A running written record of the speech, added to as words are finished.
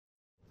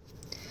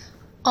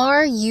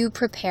Are you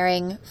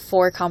preparing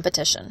for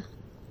competition?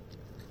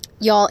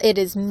 Y'all, it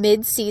is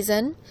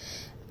mid-season.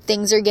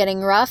 Things are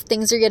getting rough.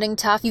 Things are getting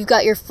tough. You've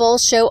got your full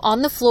show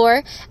on the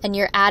floor and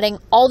you're adding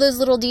all those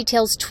little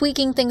details,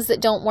 tweaking things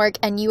that don't work,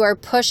 and you are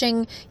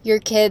pushing your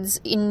kids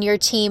in your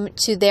team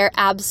to their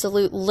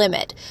absolute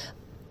limit.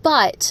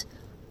 But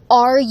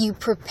are you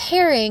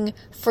preparing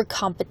for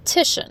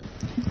competition?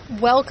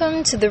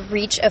 Welcome to the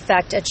Reach,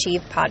 Effect,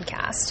 Achieve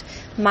podcast.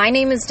 My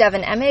name is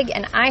Devin Emig,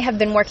 and I have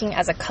been working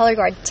as a color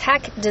guard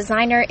tech,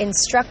 designer,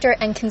 instructor,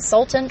 and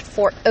consultant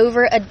for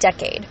over a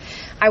decade.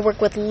 I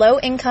work with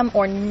low-income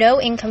or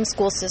no-income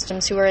school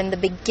systems who are in the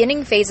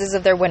beginning phases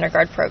of their Winter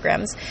Guard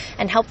programs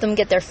and help them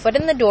get their foot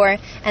in the door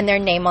and their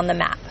name on the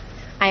map.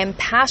 I am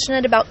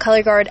passionate about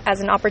color guard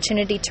as an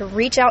opportunity to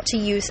reach out to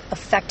youth,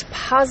 affect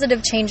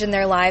positive change in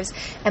their lives,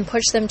 and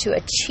push them to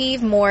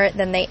achieve more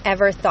than they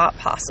ever thought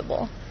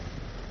possible.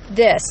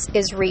 This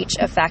is Reach,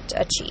 Effect,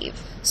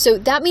 Achieve. So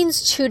that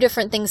means two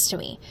different things to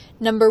me.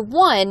 Number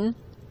one,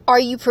 are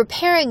you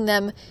preparing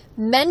them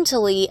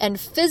mentally and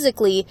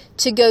physically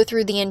to go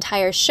through the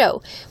entire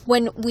show?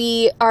 When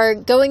we are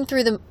going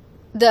through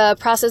the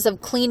process of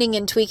cleaning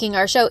and tweaking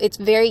our show, it's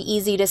very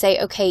easy to say,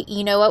 okay,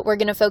 you know what, we're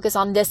going to focus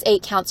on this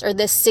 8 counts or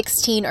this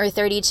 16 or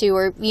 32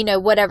 or,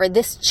 whatever,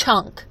 this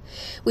chunk.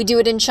 We do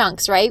it in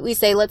chunks, right? We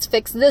say, let's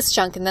fix this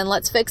chunk and then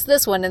let's fix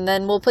this one and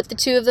then we'll put the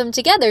two of them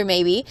together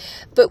maybe.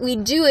 But we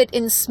do it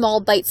in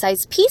small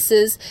bite-sized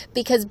pieces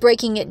because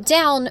breaking it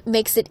down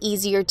makes it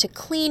easier to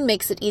clean,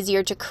 makes it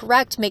easier to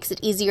correct, makes it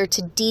easier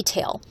to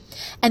detail.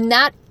 And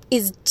that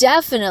is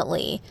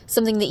definitely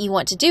something that you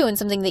want to do and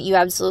something that you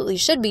absolutely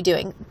should be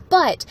doing.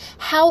 But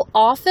how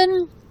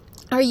often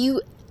are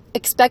you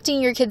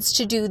expecting your kids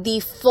to do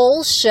the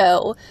full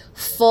show,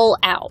 full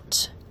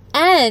out?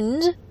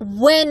 And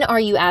when are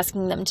you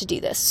asking them to do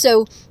this?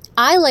 So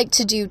I like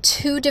to do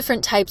 2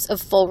 different types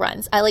of full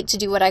runs. I like to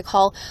do what I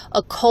call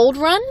a cold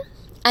run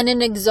and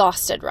an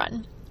exhausted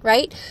run,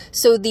 right?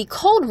 So the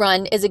cold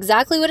run is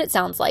exactly what it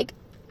sounds like.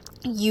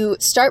 You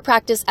start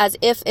practice as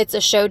if it's a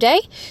show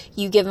day.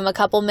 You give them a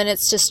couple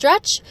minutes to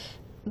stretch,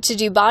 to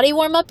do body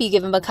warm-up. You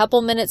give them a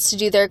couple minutes to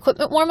do their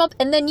equipment warm-up,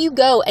 and then you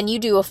go and you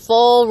do a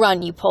full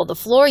run. You pull the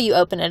floor, you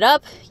open it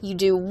up, you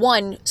do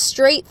one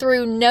straight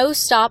through, no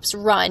stops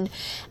run,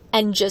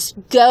 and just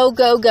go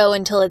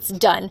until it's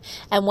done.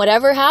 And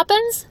whatever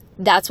happens,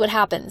 that's what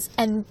happens.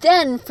 And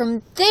then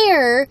from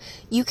there,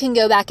 you can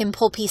go back and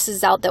pull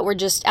pieces out that were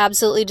just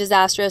absolutely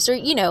disastrous or,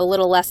 a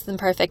little less than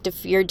perfect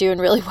if you're doing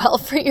really well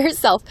for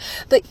yourself.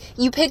 But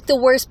you pick the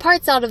worst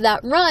parts out of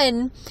that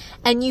run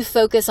and you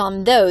focus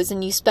on those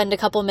and you spend a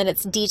couple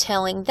minutes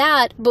detailing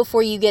that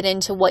before you get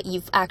into what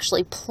you've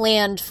actually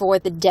planned for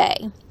the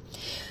day.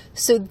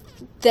 So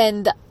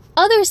then the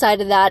other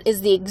side of that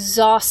is the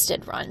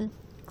exhausted run.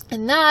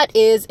 And that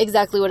is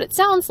exactly what it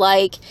sounds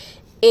like.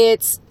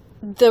 It's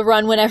the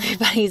run when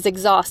everybody's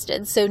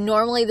exhausted. So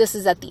normally this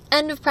is at the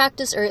end of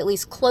practice or at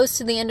least close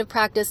to the end of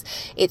practice.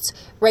 It's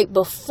right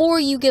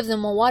before you give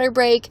them a water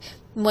break.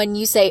 When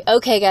you say,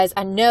 okay guys,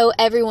 I know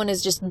everyone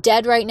is just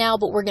dead right now,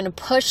 but we're going to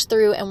push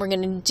through and we're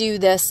going to do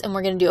this and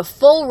we're going to do a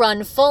full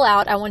run, full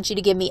out. I want you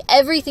to give me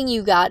everything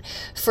you got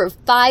for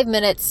 5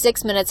 minutes,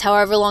 6 minutes,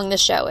 however long the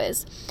show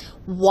is.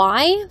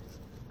 Why?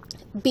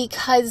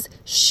 Because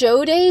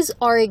show days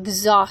are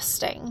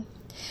exhausting.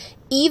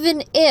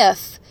 Even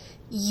if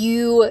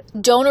you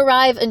don't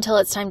arrive until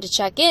it's time to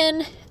check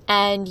in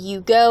and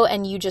you go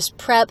and you just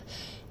prep,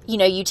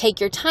 you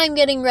take your time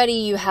getting ready,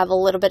 you have a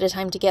little bit of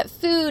time to get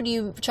food,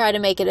 you try to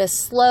make it as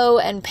slow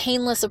and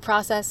painless a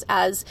process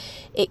as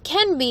it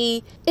can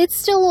be, it's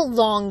still a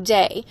long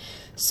day.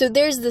 So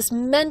there's this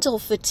mental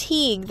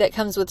fatigue that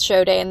comes with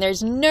show day and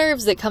there's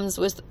nerves that comes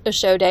with a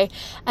show day,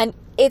 and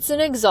it's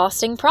an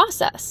exhausting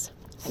process.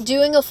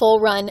 Doing a full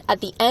run at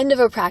the end of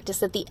a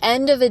practice, at the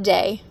end of a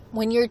day,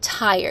 when you're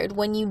tired,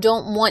 when you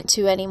don't want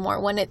to anymore,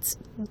 when it's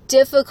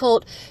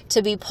difficult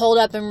to be pulled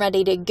up and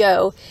ready to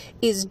go,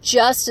 is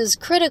just as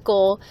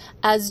critical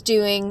as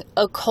doing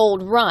a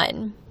cold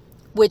run,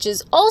 which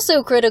is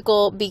also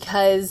critical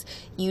because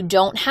you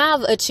don't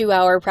have a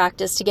 2-hour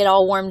practice to get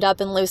all warmed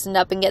up and loosened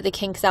up and get the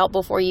kinks out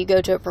before you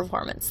go to a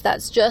performance.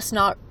 That's just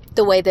not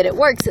the way that it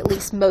works, at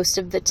least most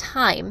of the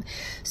time.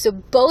 So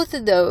both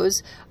of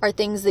those are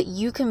things that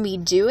you can be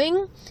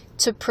doing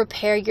to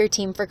prepare your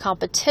team for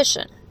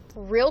competition.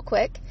 Real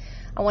quick,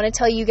 I want to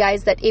tell you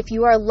guys that if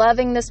you are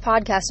loving this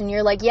podcast and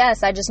you're like,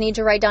 yes, I just need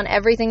to write down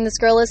everything this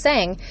girl is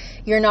saying,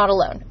 you're not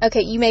alone.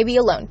 Okay, you may be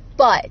alone,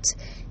 but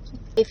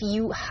if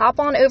you hop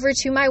on over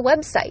to my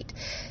website,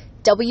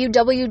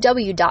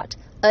 www.Attendre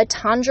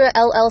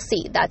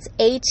LLC, that's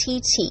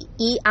ATTEINDRE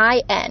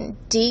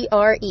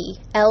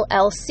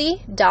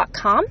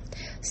LLC.com.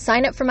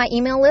 Sign up for my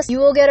email list. You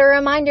will get a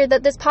reminder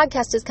that this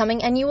podcast is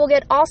coming, and you will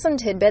get awesome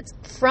tidbits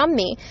from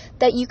me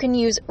that you can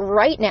use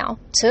right now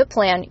to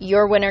plan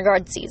your Winter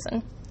Guard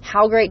season.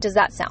 How great does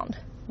that sound?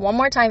 One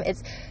more time,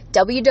 it's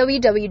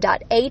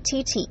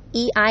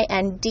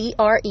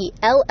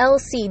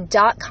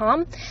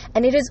www.ATTEINDRELLC.com,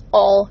 and it is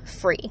all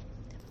free.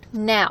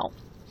 Now,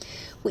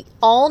 We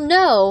all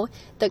know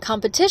that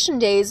competition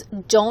days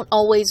don't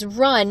always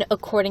run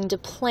according to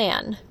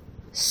plan.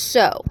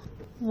 So,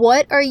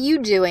 what are you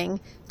doing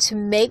to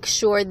make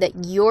sure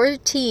that your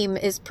team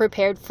is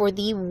prepared for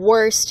the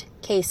worst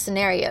case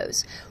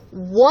scenarios?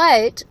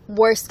 What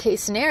worst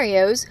case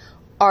scenarios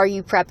are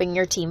you prepping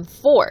your team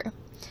for?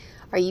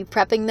 Are you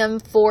prepping them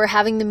for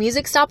having the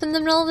music stop in the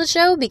middle of the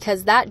show?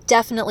 Because that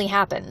definitely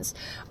happens.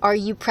 Are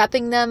you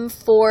prepping them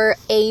for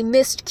a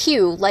missed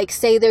cue? Like,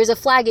 say there's a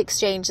flag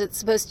exchange that's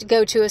supposed to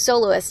go to a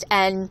soloist,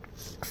 and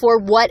for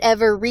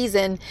whatever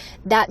reason,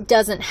 that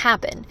doesn't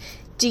happen.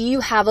 Do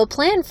you have a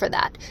plan for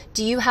that?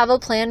 Do you have a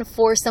plan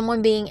for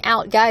someone being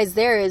out? Guys,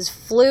 there is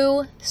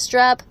flu,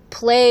 strep,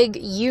 plague,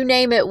 you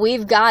name it,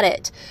 we've got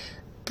it.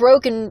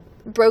 Broken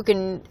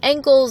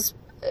ankles,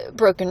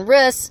 broken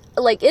wrists.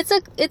 Like,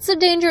 it's a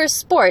dangerous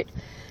sport.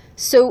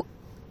 So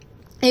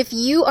if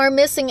you are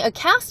missing a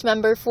cast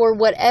member for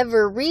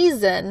whatever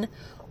reason,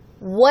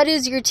 what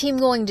is your team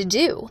going to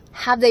do?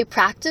 Have they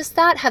practiced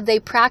that? Have they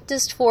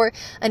practiced for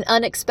an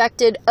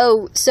unexpected,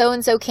 oh,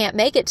 so-and-so can't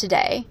make it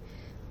today?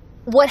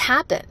 What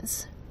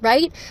happens,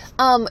 right?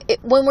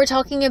 When we're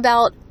talking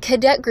about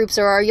cadet groups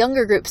or our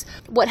younger groups,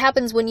 what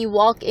happens when you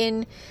walk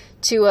in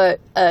to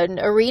an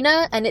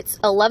arena and it's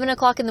 11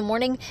 o'clock in the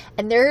morning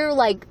and there are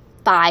like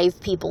 5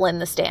 people in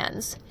the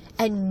stands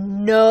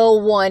and no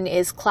one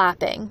is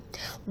clapping?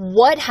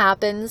 What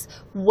happens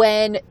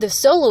when the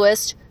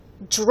soloist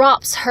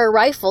drops her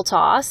rifle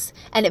toss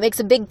and it makes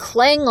a big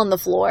clang on the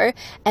floor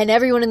and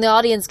everyone in the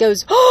audience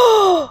goes,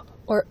 oh,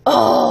 or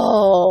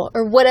oh,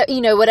 or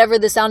whatever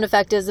the sound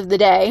effect is of the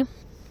day?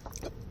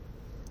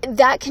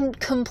 That can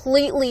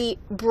completely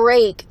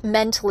break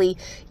mentally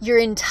your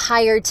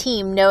entire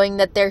team, knowing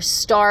that their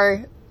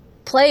star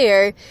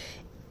player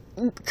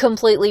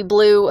completely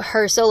blew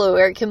her solo,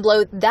 or it can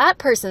blow that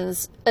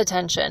person's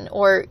attention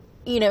or,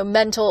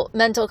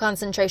 mental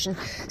concentration.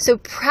 So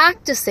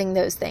practicing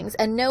those things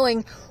and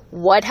knowing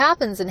what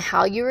happens and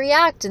how you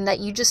react, and that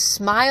you just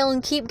smile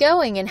and keep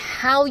going, and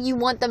how you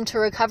want them to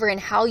recover and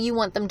how you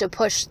want them to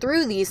push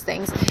through these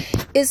things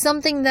is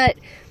something that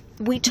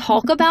we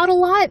talk about a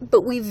lot,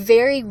 but we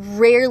very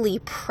rarely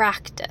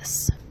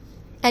practice.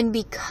 And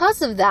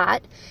because of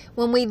that,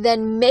 when we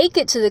then make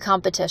it to the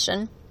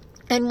competition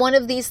and one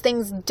of these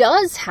things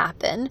does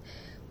happen,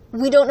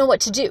 we don't know what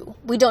to do.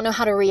 We don't know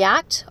how to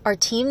react. Our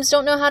teams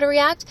don't know how to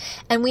react.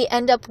 And we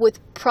end up with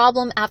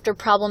problem after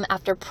problem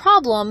after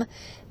problem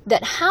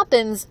that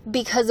happens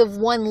because of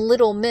one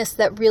little miss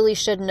that really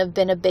shouldn't have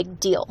been a big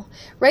deal,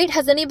 right?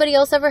 Has anybody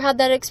else ever had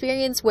that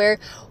experience where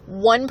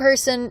one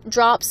person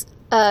drops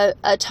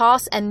a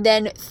toss and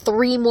then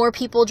 3 more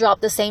people drop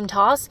the same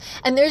toss,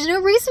 and there's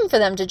no reason for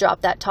them to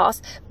drop that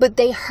toss, but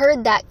they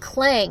heard that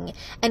clang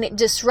and it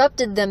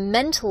disrupted them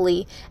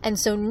mentally, and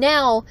so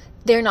now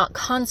they're not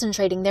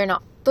concentrating, they're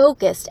not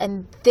focused,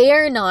 and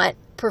they're not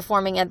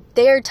performing at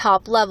their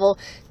top level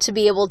to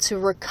be able to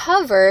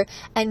recover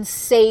and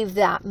save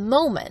that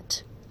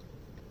moment.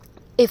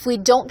 If we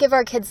don't give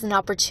our kids an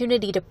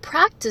opportunity to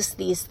practice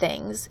these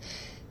things,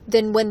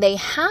 then when they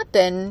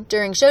happen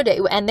during show day,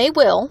 and they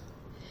will,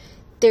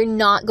 they're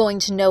not going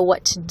to know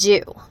what to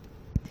do.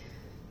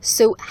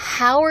 So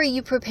how are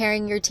you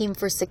preparing your team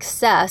for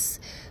success,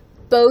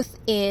 both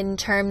in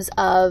terms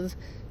of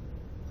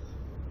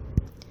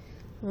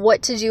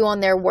what to do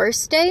on their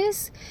worst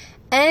days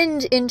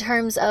and in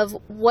terms of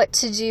what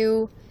to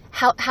do,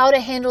 how to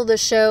handle the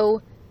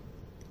show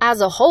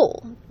as a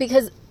whole?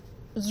 Because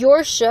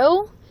your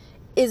show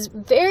is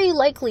very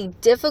likely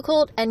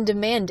difficult and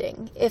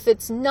demanding. If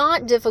it's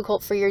not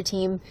difficult for your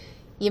team,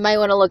 you might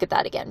want to look at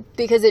that again,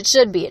 because it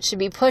should be. It should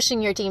be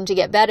pushing your team to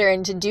get better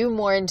and to do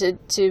more and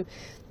to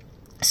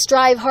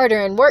strive harder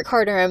and work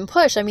harder and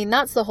push. I mean,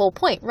 that's the whole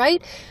point,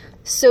 right?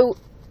 So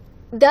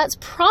that's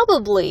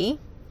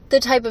probably the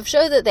type of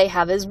show that they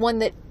have, is one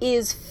that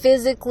is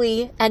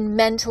physically and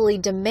mentally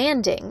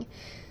demanding.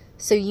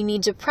 So you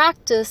need to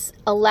practice,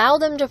 allow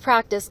them to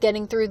practice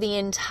getting through the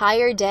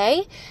entire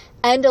day,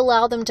 and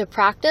allow them to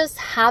practice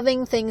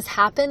having things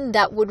happen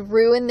that would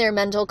ruin their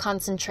mental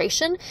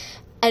concentration,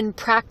 and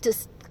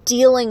practice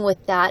dealing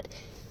with that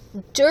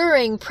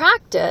during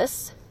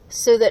practice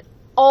so that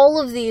all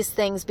of these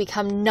things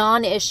become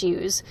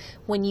non-issues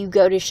when you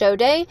go to show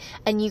day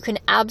and you can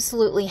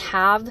absolutely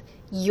have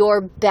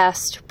your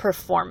best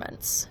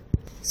performance.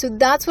 So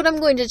that's what I'm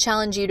going to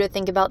challenge you to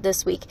think about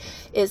this week,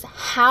 is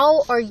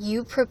how are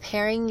you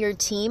preparing your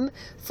team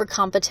for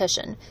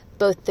competition,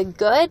 both the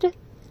good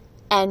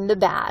and the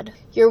bad.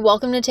 You're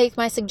welcome to take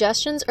my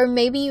suggestions, or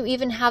maybe you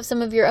even have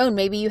some of your own.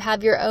 Maybe you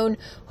have your own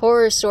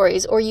horror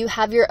stories, or you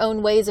have your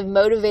own ways of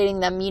motivating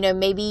them.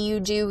 Maybe you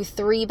do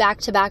 3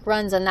 back-to-back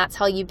runs and that's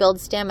how you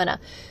build stamina.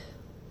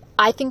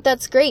 I think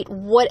that's great.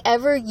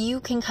 Whatever you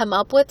can come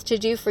up with to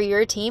do for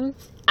your team,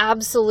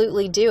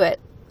 absolutely do it,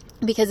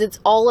 because it's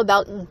all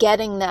about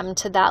getting them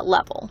to that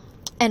level.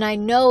 And I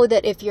know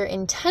that if you're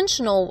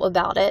intentional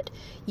about it,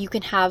 you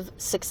can have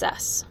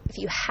success. If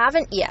you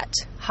haven't yet,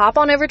 hop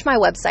on over to my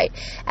website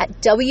at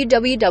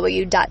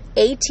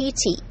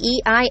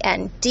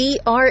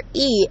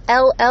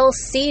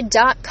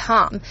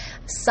www.attendrellc.com.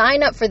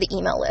 Sign up for the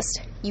email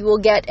list. You will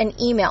get an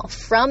email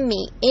from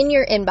me in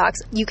your inbox.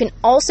 You can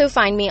also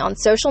find me on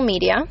social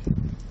media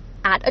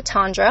at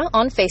Atandra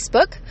on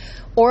Facebook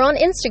or on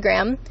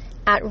Instagram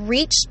at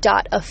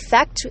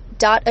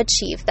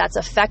reach.effect.achieve. That's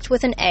effect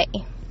with an A.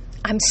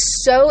 I'm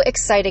so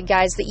excited,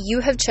 guys, that you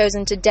have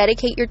chosen to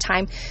dedicate your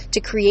time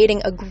to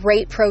creating a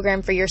great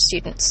program for your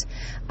students.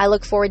 I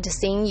look forward to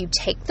seeing you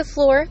take the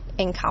floor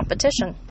in competition.